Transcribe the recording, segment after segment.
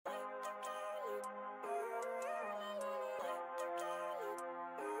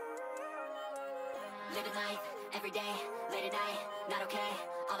Living life, every day, late at night, not okay.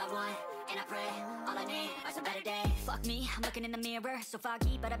 All I want, and I pray, all I need are some better days. Fuck me, I'm looking in the mirror, so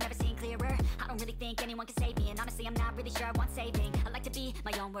foggy, but I've never seen clearer. I don't really think anyone can save me, and honestly I'm not really sure I want saving. I like to be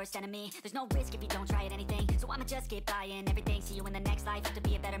my own worst enemy. There's no risk if you don't try at anything, so I'ma just get buying everything. See you in the next life, have to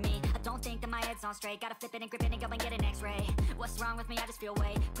be a better me. I don't think that my head's on straight, gotta flip it and grip it and go and get an x-ray. What's wrong with me? I just feel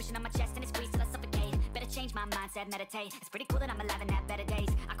weight pushing on my chest and it squeezes till I suffocate. Better change my mindset, meditate. It's pretty cool that I'm alive and have better days.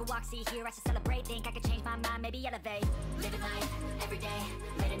 I could walk, see, hear, I should celebrate. Think I could change my mind, maybe elevate. Living life, every day,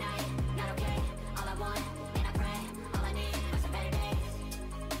 late at night, not okay. All I want, and I pray, all I need are some better days.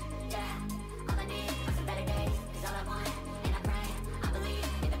 Yeah, all I need are some better days. Cause all I want, and I pray, I believe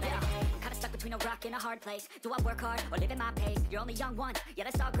in the better days. Kinda stuck between a rock and a hard place. Do I work hard or live at my pace? You're only young once, yeah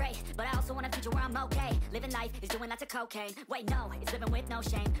that's all great, but I also want a future where I'm okay. Living life is doing lots of cocaine. Wait no, it's living with no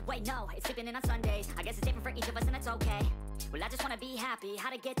shame. Wait no, it's sleeping in on Sundays. I guess it's different for each of us and that's okay. Well I just wanna be happy, how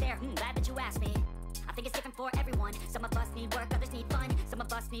to get there? Glad that you asked me. I think it's different for everyone. Some of us need work, others need fun. Some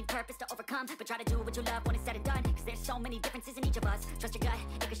of us need purpose to overcome. But try to do what you love when it's said and done. Cause there's so many differences in each of us. Trust your gut,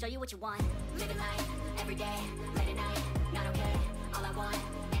 it can show you what you want. Living life, every day, late at night, not okay. All I want,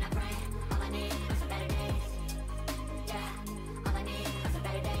 and I pray, all I need are some better days. Yeah, all I need are some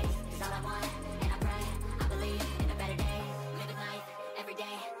better days. Cause all I want, and I pray, I believe in the better days. Living life, every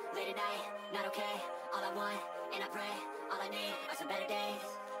day, late at night, not okay. All I want, and I pray, all I need are some better days.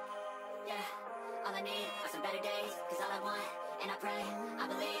 Yeah, all I need are some better days. Cause all I want, and I pray, I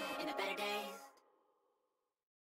believe in the better days.